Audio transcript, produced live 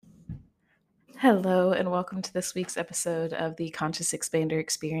Hello, and welcome to this week's episode of the Conscious Expander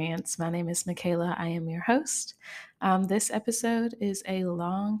Experience. My name is Michaela. I am your host. This episode is a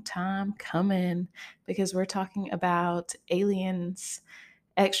long time coming because we're talking about aliens,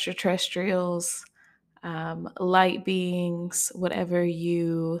 extraterrestrials, light beings, whatever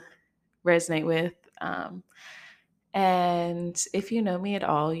you resonate with. And if you know me at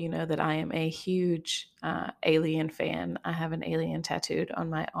all, you know that I am a huge alien fan. I have an alien tattooed on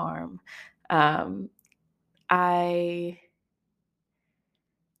my arm. Um, I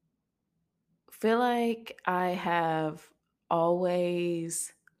feel like I have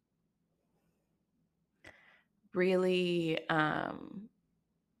always really resonated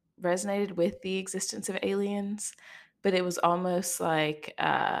with the existence of aliens, but it was almost like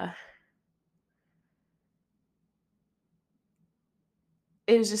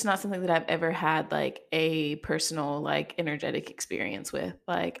it was just not something that I've ever had like a personal, like energetic experience with.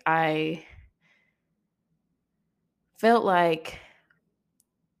 Like, I felt like,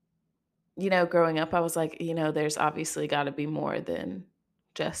 growing up, I was like, there's obviously got to be more than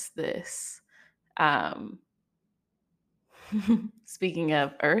just this. Um, Speaking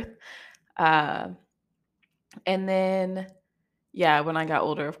of Earth, uh, and then, yeah, when I got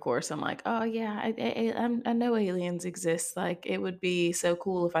older, of course, I'm like, oh yeah, I know aliens exist. Like, it would be so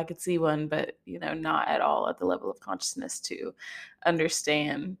cool if I could see one, but not at all at the level of consciousness to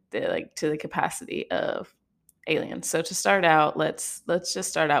understand to the capacity of aliens. So to start out, let's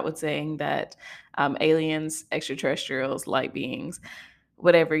just start out with saying that aliens, extraterrestrials, light beings,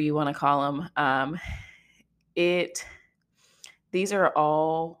 whatever you want to call them, it these are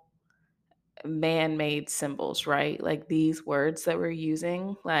all man-made symbols, right? Like, these words that we're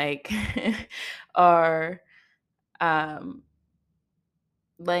using, like, are um,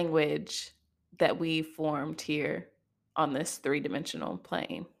 language that we formed here on this three-dimensional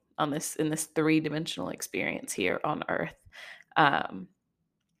plane, in this three-dimensional experience here on Earth. Um,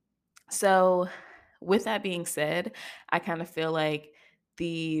 so, with that being said, I kind of feel like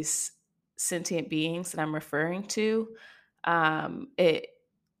these sentient beings that I'm referring to, it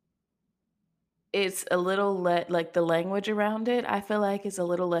it's a little like the language around it, I feel like is a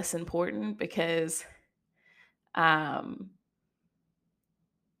little less important because, um,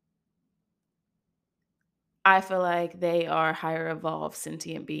 I feel like they are higher evolved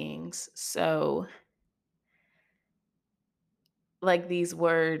sentient beings. So, like, these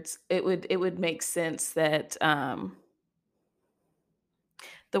words, it would make sense that,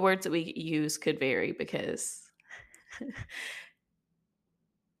 the words that we use could vary because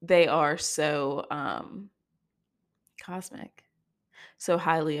they are so, cosmic, so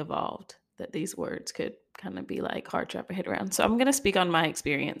highly evolved that these words could kinda be, like, hard to wrap your head around. So I'm gonna speak on my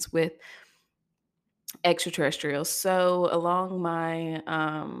experience with extraterrestrials. So along my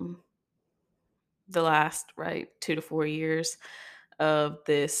the last, right, 2 to 4 years of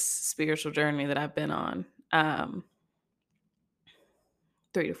this spiritual journey that I've been on,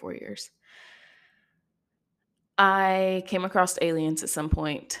 3 to 4 years, I came across aliens at some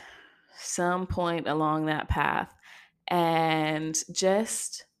point along that path, and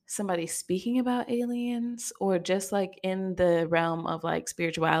just somebody speaking about aliens, or just like in the realm of like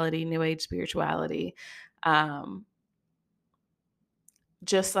spirituality, new age spirituality, um,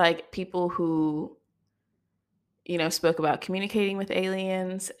 just like people who spoke about communicating with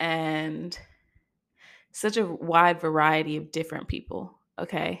aliens, and such a wide variety of different people.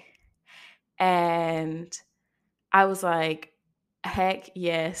 Okay. And I was like, heck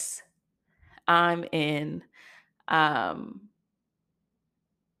yes, I'm in. Um,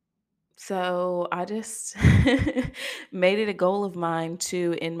 so I just made it a goal of mine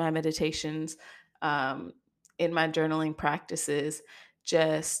to, in my meditations, um, in my journaling practices,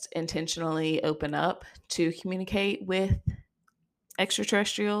 just intentionally open up to communicate with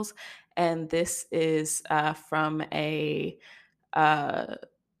extraterrestrials. And this is from a uh,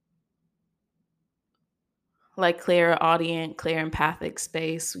 like clear audience, clear empathic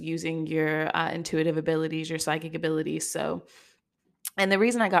space, using your intuitive abilities, your psychic abilities. So, and the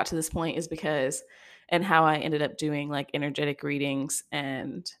reason I got to this point is because, and how I ended up doing like energetic readings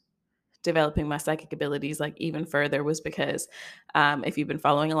and developing my psychic abilities like even further, was because, if you've been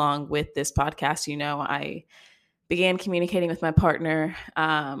following along with this podcast, I began communicating with my partner,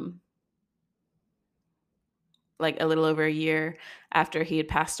 like a little over a year after he had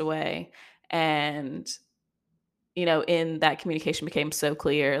passed away. And, in that, communication became so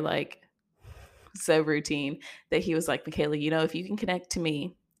clear, like so routine, that he was like, Michaela, if you can connect to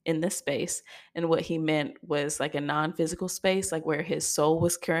me in this space. And what he meant was like a non-physical space, like where his soul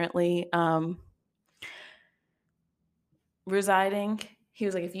was currently residing. he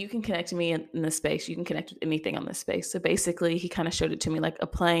was like, if you can connect to me in this space, you can connect with anything on this space. So basically, he kind of showed it to me like a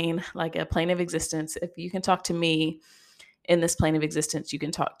plane of existence. If you can talk to me in this plane of existence, you can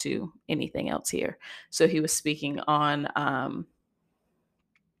talk to anything else here. So he was speaking on,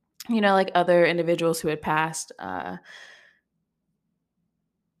 like other individuals who had passed.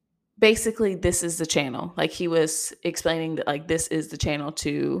 Basically, this is the channel. Like he was explaining that, like, this is the channel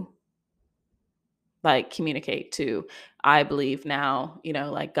to like communicate to, I believe now,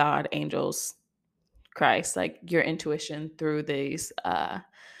 like God, angels, Christ, like your intuition through these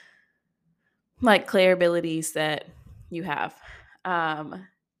like clear abilities that you have. Um,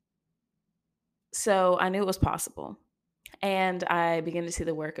 so I knew it was possible. And I began to see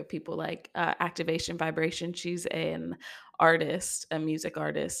the work of people like Activation Vibration. She's an artist, a music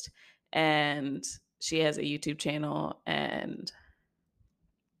artist, and she has a YouTube channel and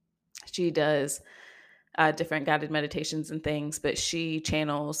she does different guided meditations and things, but she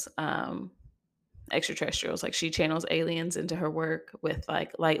channels extraterrestrials. Like she channels aliens into her work with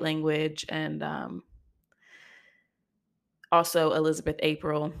like light language and also Elizabeth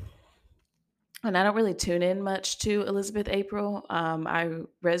April. And I don't really tune in much to Elizabeth April. I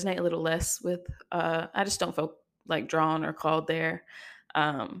resonate a little less with, I just don't feel like drawn or called there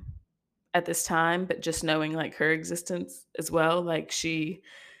um, at this time, but just knowing like her existence as well. Like she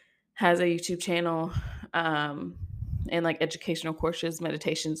has a YouTube channel um, and like educational courses,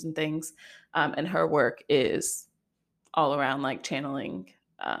 meditations, and things. And her work is all around like channeling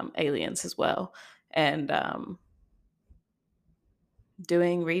aliens as well. And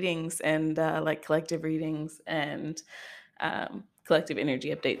doing readings and like collective readings and collective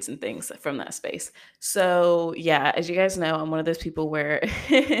energy updates and things from that space. So, yeah, as you guys know, I'm one of those people where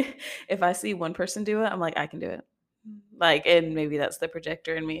if I see one person do it, I'm like, I can do it. Like, and maybe that's the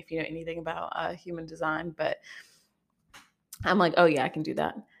projector in me if you know anything about human design, but I'm like, oh, yeah, I can do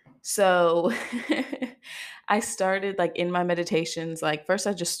that. So I started like in my meditations, like, first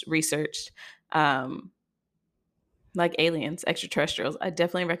I just researched. Like aliens, extraterrestrials. I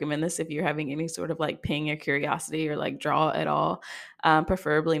definitely recommend this if you're having any sort of like ping or curiosity or like draw at all.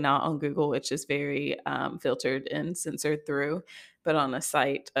 Preferably not on Google, which is very filtered and censored through, but on a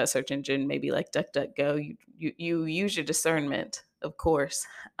site, a search engine, maybe like DuckDuckGo, you use your discernment, of course.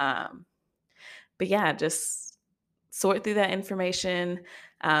 But yeah, just sort through that information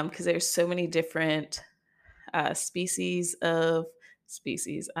because there's so many different species of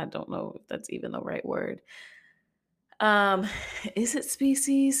species. I don't know if that's even the right word. Um, is it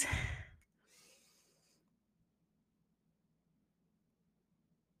species?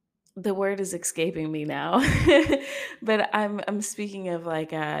 The word is escaping me now. But I'm speaking of like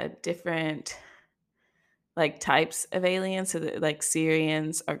different like types of aliens, so that, like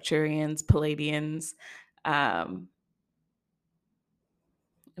Syrians, Arcturians, Palladians. Um,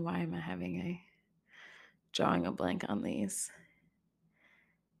 why am I having a drawing a blank on these?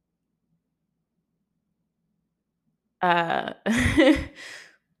 Uh,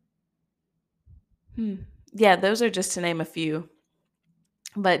 hmm. Yeah, those are just to name a few,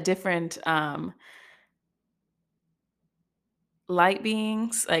 but different light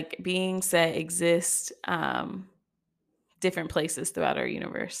beings, like beings that exist different places throughout our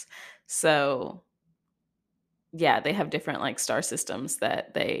universe. So, yeah, they have different like star systems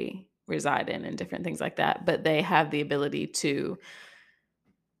that they reside in and different things like that, but they have the ability to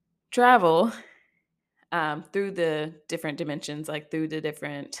travel through the different dimensions, like through the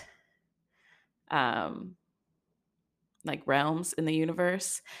different um, like realms in the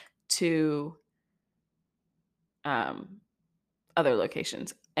universe to um, other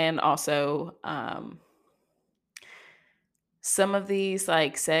locations. And also, some of these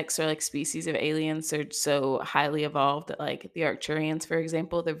like sects or like species of aliens are so highly evolved that like the Arcturians, for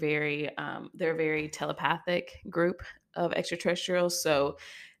example, they're a very telepathic group of extraterrestrials. So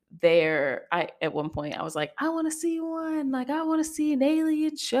I at one point I was like, I want to see one. Like I want to see an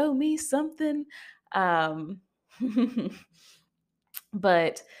alien show me something. Um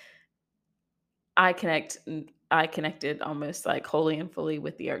but I connect I connected almost like wholly and fully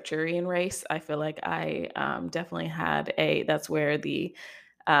with the Arcturian race. I feel like I definitely had that's where the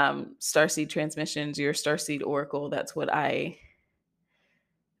Starseed transmissions, your Starseed Oracle, that's what I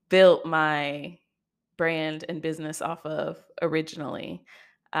built my brand and business off of originally.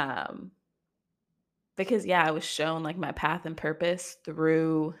 Um, because yeah, I was shown like my path and purpose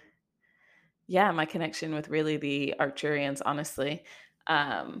through my connection with really the Arcturians, honestly.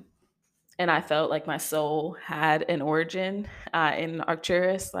 Um, and I felt like my soul had an origin in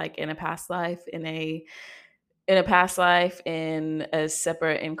Arcturus, like in a past life, in a past life in a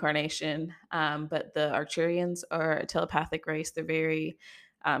separate incarnation. But the Arcturians are a telepathic race. They're very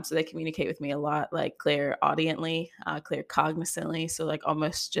so they communicate with me a lot, like clear audiently, clear cognizantly. So like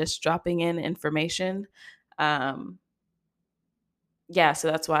almost just dropping in information. Um, yeah, so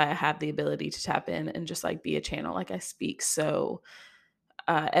that's why I have the ability to tap in and just like be a channel. Like I speak so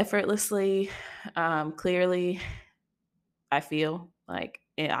effortlessly, clearly. I feel like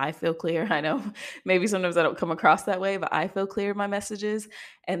I feel clear. I know maybe sometimes I don't come across that way, but I feel clear in my messages.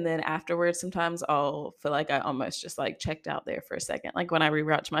 And then afterwards, sometimes I'll feel like I almost just like checked out there for a second. Like when I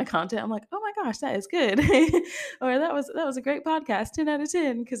rewatch my content, I'm like, oh my gosh, that is good. Or that was a great podcast, 10 out of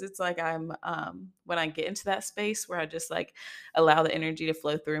 10. Cause it's like I'm when I get into that space where I just like allow the energy to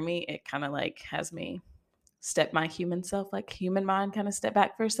flow through me, it kind of like has me step my human self, like human mind kind of step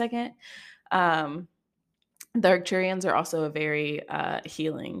back for a second. Um the Arcturians are also a very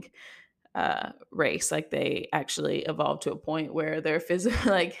healing race. Like they actually evolved to a point where they're physical,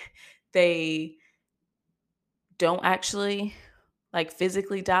 like they don't actually like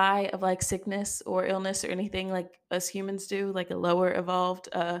physically die of like sickness or illness or anything like us humans do, like a lower evolved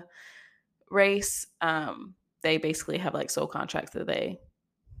race. They basically have like soul contracts that they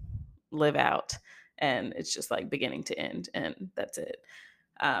live out, and it's just like beginning to end, and that's it.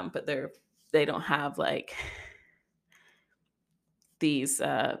 But they don't have like these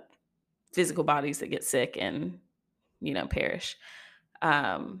physical bodies that get sick and perish.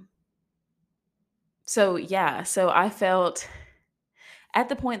 um so yeah, so I felt at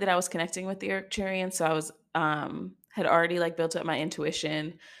the point that I was connecting with the Arcturian, so I was had already like built up my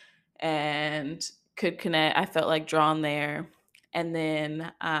intuition and could connect. I felt like drawn there. And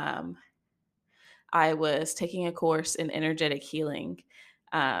then I was taking a course in energetic healing.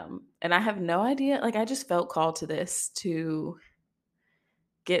 And I have no idea, like I just felt called to this to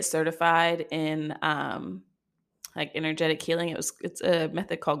get certified in like energetic healing. It's a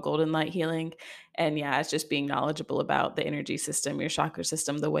method called golden light healing. And yeah, it's just being knowledgeable about the energy system, your chakra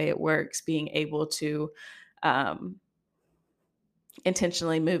system, the way it works, being able to um,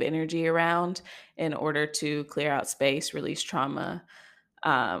 intentionally move energy around in order to clear out space, release trauma.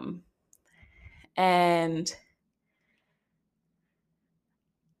 Um, and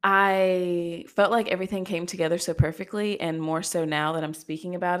I felt like everything came together so perfectly, and more so now that I'm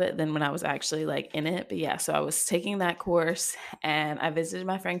speaking about it than when I was actually like in it. But yeah, so I was taking that course and I visited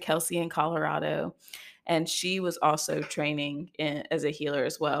my friend Kelsey in Colorado, and she was also training as a healer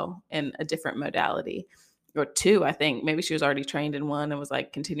as well in a different modality or two, I think. Maybe she was already trained in one and was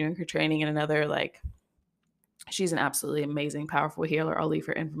like continuing her training in another. Like she's an absolutely amazing, powerful healer. I'll leave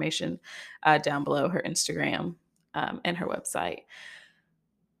her information down below, her Instagram and her website.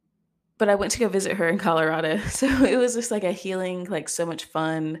 But I went to go visit her in Colorado. So it was just like a healing, like so much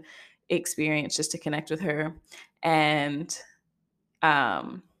fun experience just to connect with her. And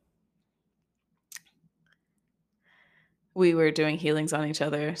um, we were doing healings on each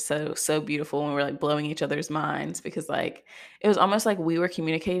other. So beautiful. And we were like blowing each other's minds because like it was almost like we were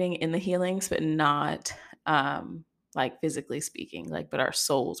communicating in the healings, but not like physically speaking, like, but our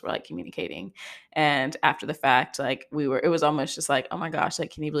souls were like communicating. And after the fact, like it was almost just like, oh my gosh,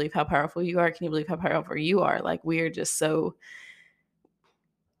 like, can you believe how powerful you are? Can you believe how powerful you are? Like, we are just so,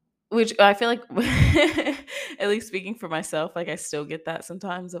 which I feel like, at least speaking for myself, like I still get that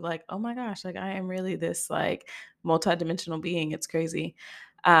sometimes of like, oh my gosh, like I am really this like multidimensional being. It's crazy.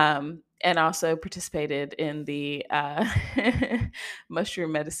 And also participated in the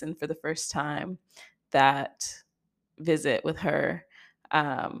mushroom medicine for the first time, that visit with her.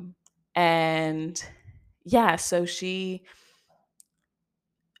 Um, and yeah, so she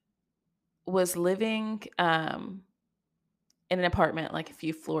was living in an apartment like a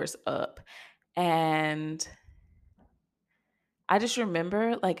few floors up. And I just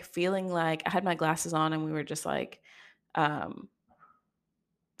remember like feeling like I had my glasses on and we were just like um,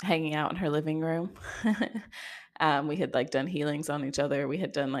 hanging out in her living room. We had like done healings on each other. We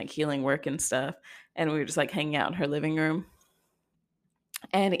had done like healing work and stuff. And we were just like hanging out in her living room.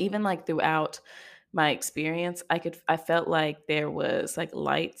 And even like throughout my experience, I felt like there was like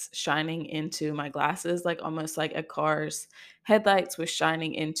lights shining into my glasses, like almost like a car's headlights was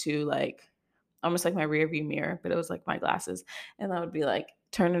shining into like almost like my rear view mirror, but it was like my glasses. And I would be like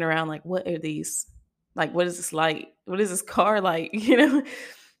turning around, like, what are these? Like, what is this light? What is this car light?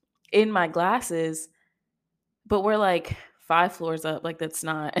 In my glasses. But we're like 5 floors up. Like, that's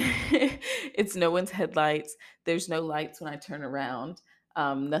not, it's no one's headlights. There's no lights when I turn around.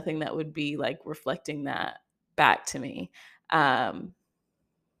 Nothing that would be like reflecting that back to me. Um,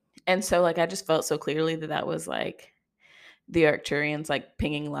 and so, like, I just felt so clearly that that was like the Arcturians, like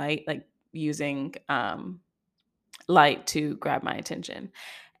pinging light, like using light to grab my attention.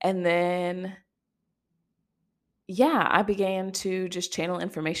 And then, yeah, I began to just channel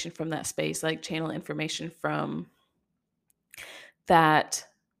information from that space, like channel information from that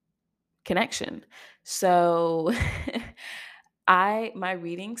connection. So my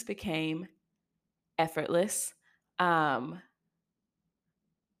readings became effortless. Um,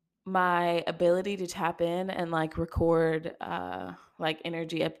 my ability to tap in and like record like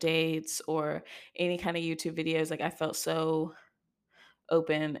energy updates or any kind of YouTube videos, like I felt so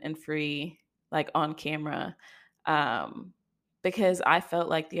open and free, like on camera. Um, because I felt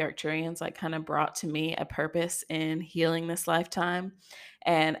like the Arcturians like kind of brought to me a purpose in healing this lifetime.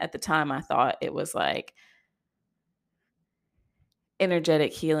 And at the time I thought it was like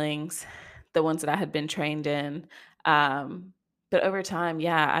energetic healings, the ones that I had been trained in. Um, but over time,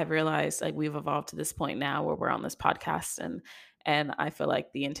 yeah, I've realized like we've evolved to this point now where we're on this podcast, and I feel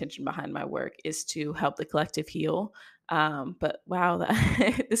like the intention behind my work is to help the collective heal. But wow,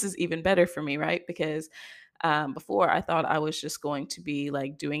 this is even better for me, right? Because before I thought I was just going to be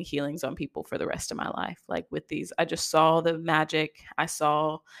like doing healings on people for the rest of my life. Like with these, I just saw the magic. I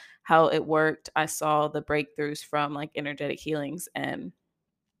saw how it worked. I saw the breakthroughs from like energetic healings, and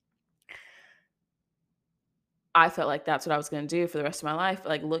I felt like that's what I was going to do for the rest of my life.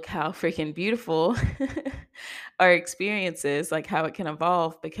 Like, look how freaking beautiful our experience is, like how it can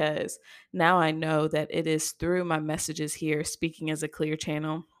evolve, because now I know that it is through my messages here, speaking as a clear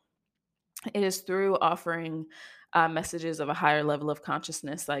channel. It is through offering messages of a higher level of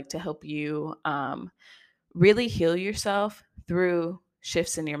consciousness, like to help you really heal yourself through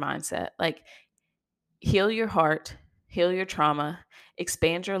shifts in your mindset. Like, heal your heart, heal your trauma,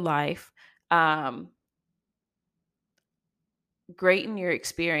 expand your life, um, greaten your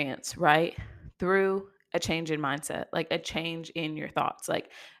experience, right? Through a change in mindset, like a change in your thoughts, like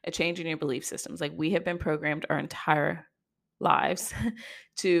a change in your belief systems. Like we have been programmed our entire lives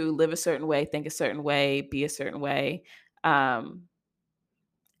to live a certain way, think a certain way, be a certain way. Um,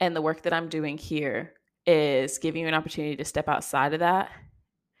 and the work that I'm doing here is giving you an opportunity to step outside of that,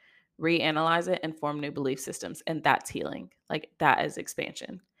 reanalyze it, and form new belief systems. And that's healing. Like that is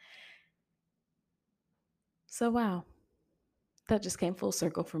expansion. So, wow, that just came full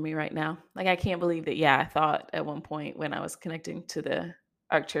circle for me right now. Like, I can't believe that, yeah, I thought at one point when I was connecting to the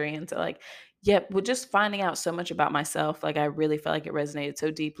Arcturians, that, like, yep, with just finding out so much about myself, like, I really felt like it resonated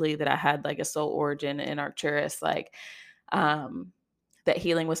so deeply that I had, like, a soul origin in Arcturus, like, um, that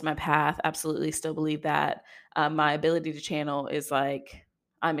healing was my path. Absolutely still believe that. My ability to channel is, like,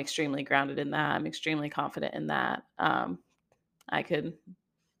 I'm extremely grounded in that. I'm extremely confident in that. I could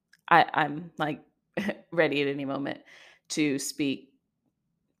I'm, like, ready at any moment to speak,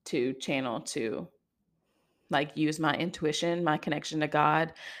 to channel, to like use my intuition, my connection to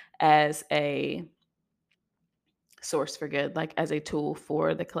God as a source for good, like as a tool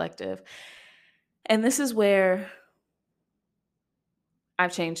for the collective. And this is where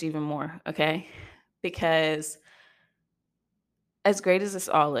I've changed even more, okay? Because as great as this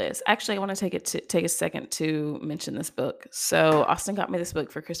all is, actually, I want to take a second to mention this book. So Austin got me this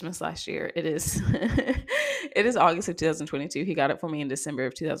book for Christmas last year. It is it is August of 2022. He got it for me in December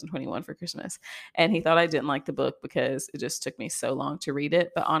of 2021 for Christmas, and he thought I didn't like the book because it just took me so long to read it.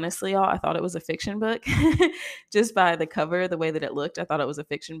 But honestly, y'all, I thought it was a fiction book, just by the cover, the way that it looked. I thought it was a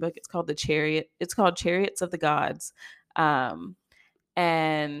fiction book. It's called The Chariot. It's called Chariots of the Gods. Um,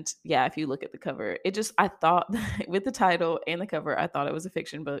 and yeah, if you look at the cover, it just, I thought with the title and the cover, I thought it was a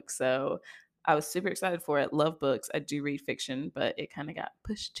fiction book. So I was super excited for it. Love books. I do read fiction, but it kind of got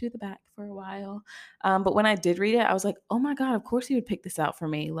pushed to the back for a while. But when I did read it, I was like, oh my God, of course he would pick this out for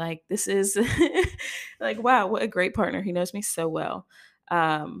me. Like, this is like, wow, what a great partner. He knows me so well.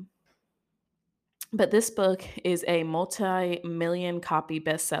 Um, but this book is a multi-million copy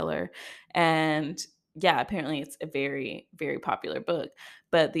bestseller. And yeah, apparently it's a very, very popular book.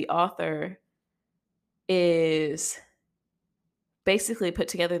 But the author is basically put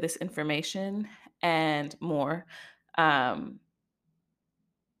together this information and more, um,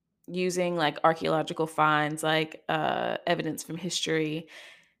 using like archaeological finds, like evidence from history,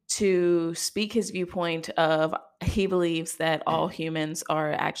 to speak his viewpoint of, he believes that all humans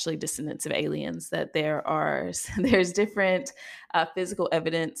are actually descendants of aliens, that there's different physical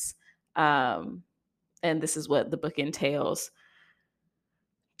evidence, um, and this is what the book entails,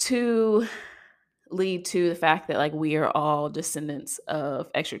 to lead to the fact that like we are all descendants of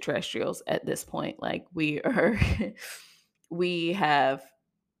extraterrestrials at this point. Like we are we have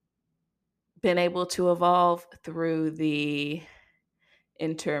been able to evolve through the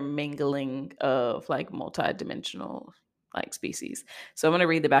intermingling of like multidimensional like species. So I'm going to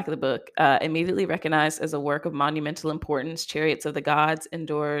read the back of the book. Immediately recognized as a work of monumental importance, Chariots of the Gods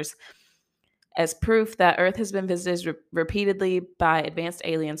endures as proof that Earth has been visited repeatedly by advanced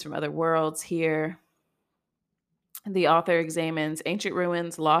aliens from other worlds. Here, the author examines ancient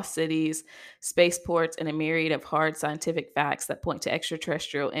ruins, lost cities, spaceports, and a myriad of hard scientific facts that point to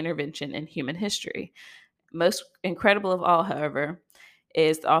extraterrestrial intervention in human history. Most incredible of all, however,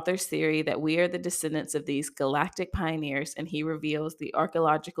 is the author's theory that we are the descendants of these galactic pioneers, and he reveals the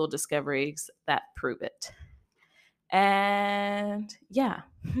archaeological discoveries that prove it. And yeah.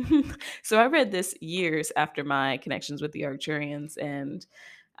 So I read this years after my connections with the Arcturians and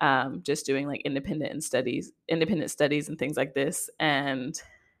just doing like independent studies and things like this. And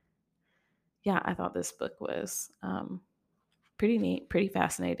yeah, I thought this book was pretty neat, pretty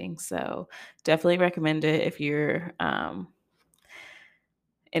fascinating. So definitely recommend it if you're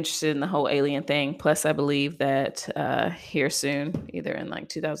interested in the whole alien thing. Plus, I believe that here soon, either in like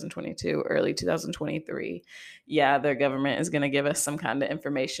 2022, early 2023, yeah, their government is going to give us some kind of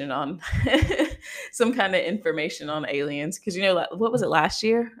information on some kind of information on aliens. Because what was it last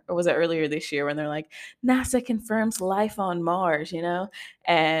year or was it earlier this year when they're like NASA confirms life on Mars?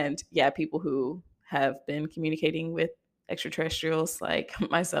 And yeah, people who have been communicating with extraterrestrials like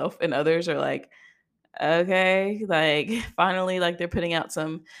myself and others are like, okay, like finally, like they're putting out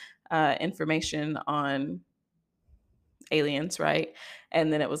some information on aliens, right?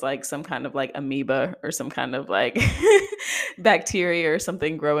 And then it was like some kind of like amoeba or some kind of like bacteria or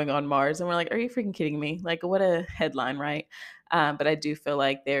something growing on Mars. And we're like, are you freaking kidding me? Like, what a headline, right? But I do feel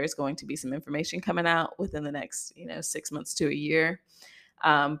like there is going to be some information coming out within the next, 6 months to a year.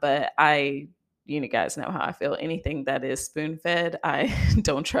 But you guys know how I feel. Anything that is spoon fed, I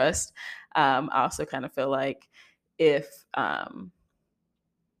don't trust. I also kind of feel like if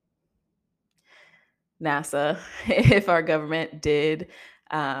NASA, if our government did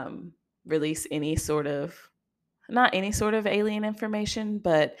release not any sort of alien information,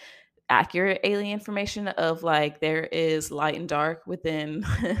 but accurate alien information of like there is light and dark within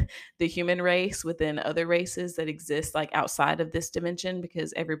the human race, within other races that exist like outside of this dimension,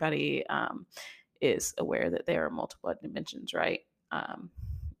 because everybody is aware that there are multiple dimensions, right?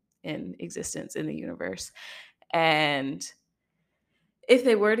 In existence in the universe. And if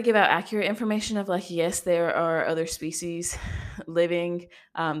they were to give out accurate information of like, yes, there are other species living,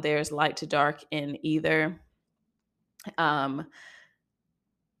 there's light to dark in either,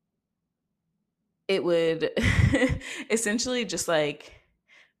 it would essentially just like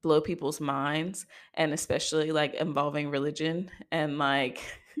blow people's minds, and especially like involving religion and like,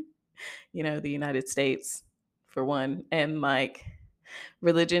 the United States for one. And like,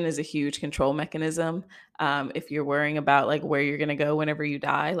 religion is a huge control mechanism. If you're worrying about like where you're going to go whenever you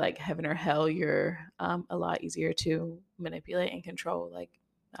die, like heaven or hell, you're a lot easier to manipulate and control. Like,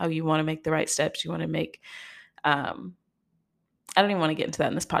 oh, you want to make the right steps. You want to make, I don't even want to get into that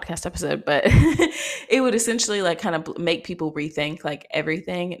in this podcast episode, but it would essentially like kind of make people rethink like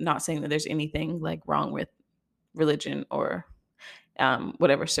everything. Not saying that there's anything like wrong with religion or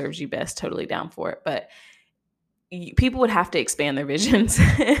whatever serves you best, totally down for it. But people would have to expand their visions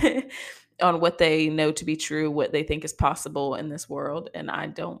on what they know to be true, what they think is possible in this world. And I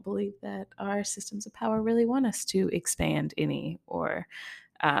don't believe that our systems of power really want us to expand any or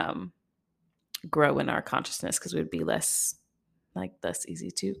grow in our consciousness, because we'd be less easy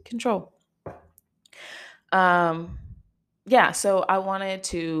to control. Yeah, so I wanted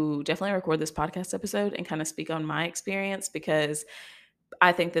to definitely record this podcast episode and kind of speak on my experience, because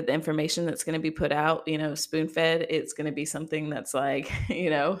I think that the information that's going to be put out, spoon fed, it's going to be something that's like,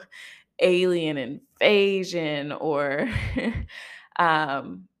 alien invasion or,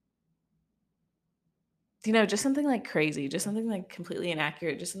 just something like crazy, just something like completely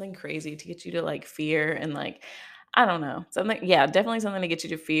inaccurate, just something crazy to get you to like fear and like, I don't know, something. Yeah, definitely something to get you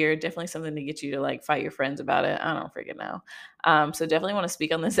to fear. Definitely something to get you to like fight your friends about it. I don't freaking know. So definitely want to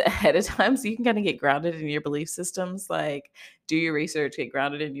speak on this ahead of time so you can kind of get grounded in your belief systems. Like, do your research, get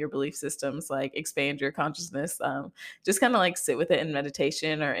grounded in your belief systems, like expand your consciousness. Just kind of like sit with it in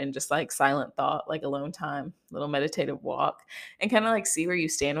meditation or in just like silent thought, like alone time, little meditative walk, and kind of like see where you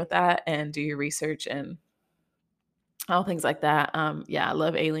stand with that and do your research and all things like that. Yeah, I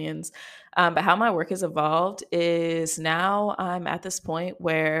love aliens. But how my work has evolved is now I'm at this point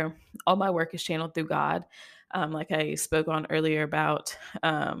where all my work is channeled through God. Like I spoke on earlier about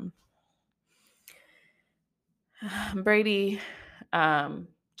Brady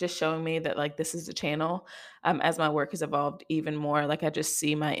just showing me that like this is a channel. As my work has evolved even more, like I just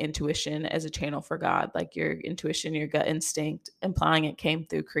see my intuition as a channel for God. Like your intuition, your gut instinct, implying it came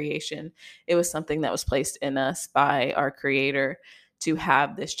through creation. It was something that was placed in us by our creator to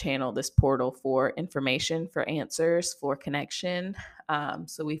have this channel, this portal for information, for answers, for connection.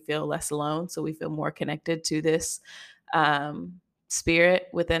 So we feel less alone. So we feel more connected to this spirit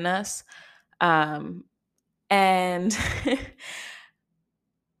within us. And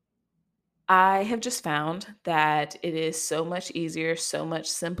I have just found that it is so much easier, so much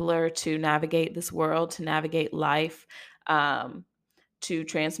simpler to navigate this world, to navigate life, um, to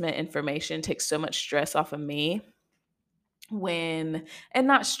transmit information, takes so much stress off of me when, and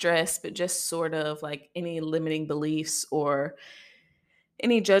not stress, but just sort of like any limiting beliefs or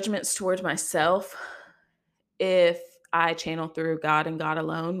any judgments towards myself if I channel through God and God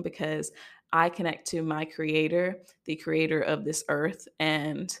alone, because I connect to my creator, the creator of this earth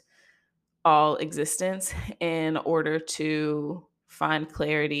and all existence, in order to find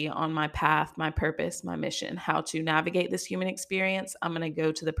clarity on my path, my purpose, my mission, how to navigate this human experience. I'm going to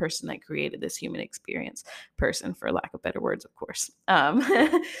go to the person that created this human experience, person for lack of better words, of course.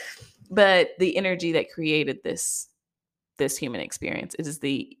 But the energy that created this human experience, it is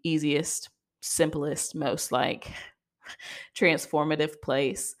the easiest, simplest, most like transformative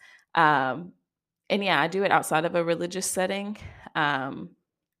place. Um, and yeah, I do it outside of a religious setting.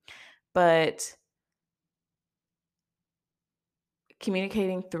 But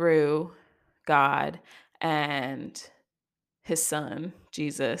communicating through God and his son,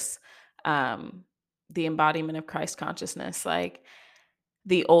 Jesus, um, the embodiment of Christ consciousness, like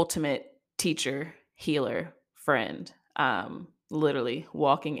the ultimate teacher, healer, friend, literally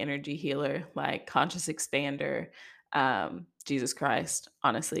walking energy healer, like conscious expander, Jesus Christ,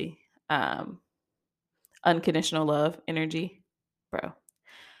 honestly, unconditional love energy, bro,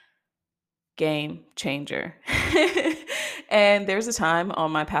 game changer. And there's a time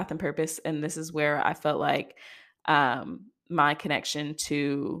on my path and purpose, and this is where I felt like my connection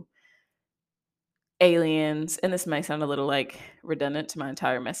to aliens, and this might sound a little like redundant to my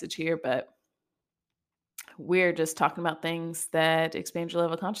entire message here, but we're just talking about things that expand your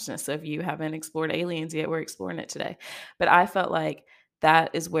level of consciousness. So if you haven't explored aliens yet, we're exploring it today. But I felt like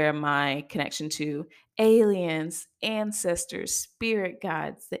that is where my connection to aliens, ancestors, spirit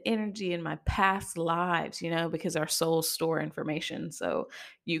guides, the energy in my past lives, because our souls store information. So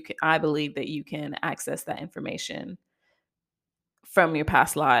I believe that you can access that information from your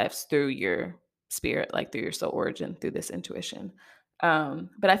past lives through your spirit, like through your soul origin, through this intuition.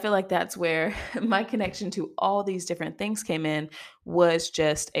 But I feel like that's where my connection to all these different things came in, was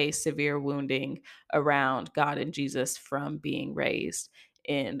just a severe wounding around God and Jesus from being raised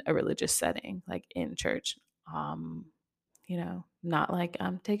in a religious setting, like in church. Not like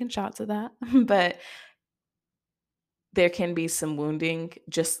I'm taking shots of that, but there can be some wounding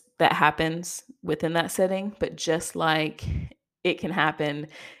just that happens within that setting, but just like it can happen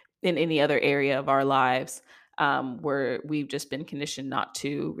in any other area of our lives, where we've just been conditioned not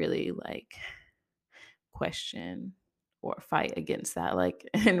to really like question or fight against that. Like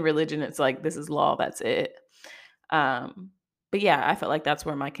in religion, it's like, this is law, that's it. But yeah, I felt like that's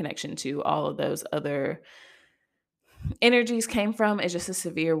where my connection to all of those other energies came from, is just a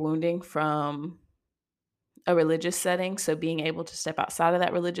severe wounding from a religious setting. So being able to step outside of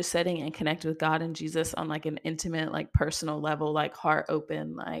that religious setting and connect with God and Jesus on like an intimate, like personal level, like heart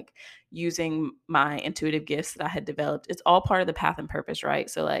open, like using my intuitive gifts that I had developed. It's all part of the path and purpose, right?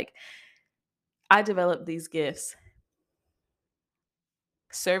 So like I developed these gifts,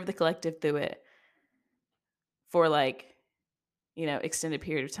 serve the collective through it for like, extended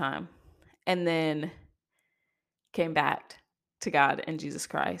period of time. And then came back to God and Jesus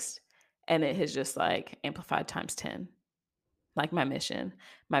Christ. And it has just like amplified times 10. Like my mission,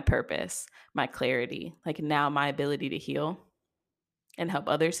 my purpose, my clarity, like now my ability to heal and help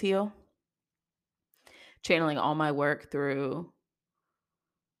others heal, channeling all my work through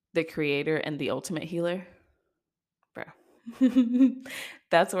the creator and the ultimate healer. Bro.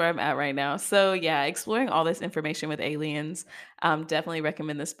 That's where I'm at right now. So yeah, exploring all this information with aliens. Definitely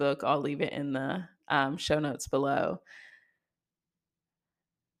recommend this book. I'll leave it in the show notes below.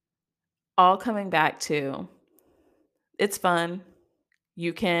 All coming back to, it's fun.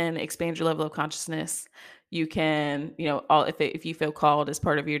 You can expand your level of consciousness. You can, all if you feel called as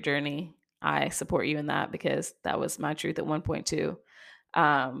part of your journey, I support you in that, because that was my truth at one point too.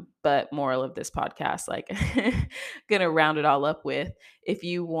 But moral of this podcast, like gonna round it all up with, if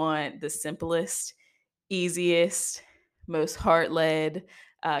you want the simplest, easiest, most heart-led,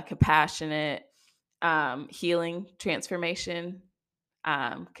 compassionate, healing transformation,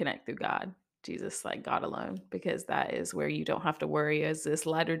 connect through God, Jesus, like God alone, because that is where you don't have to worry, is this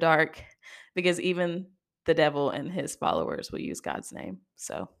light or dark? Because even the devil and his followers will use God's name.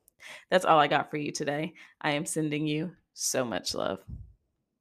 So that's all I got for you today. I am sending you so much love.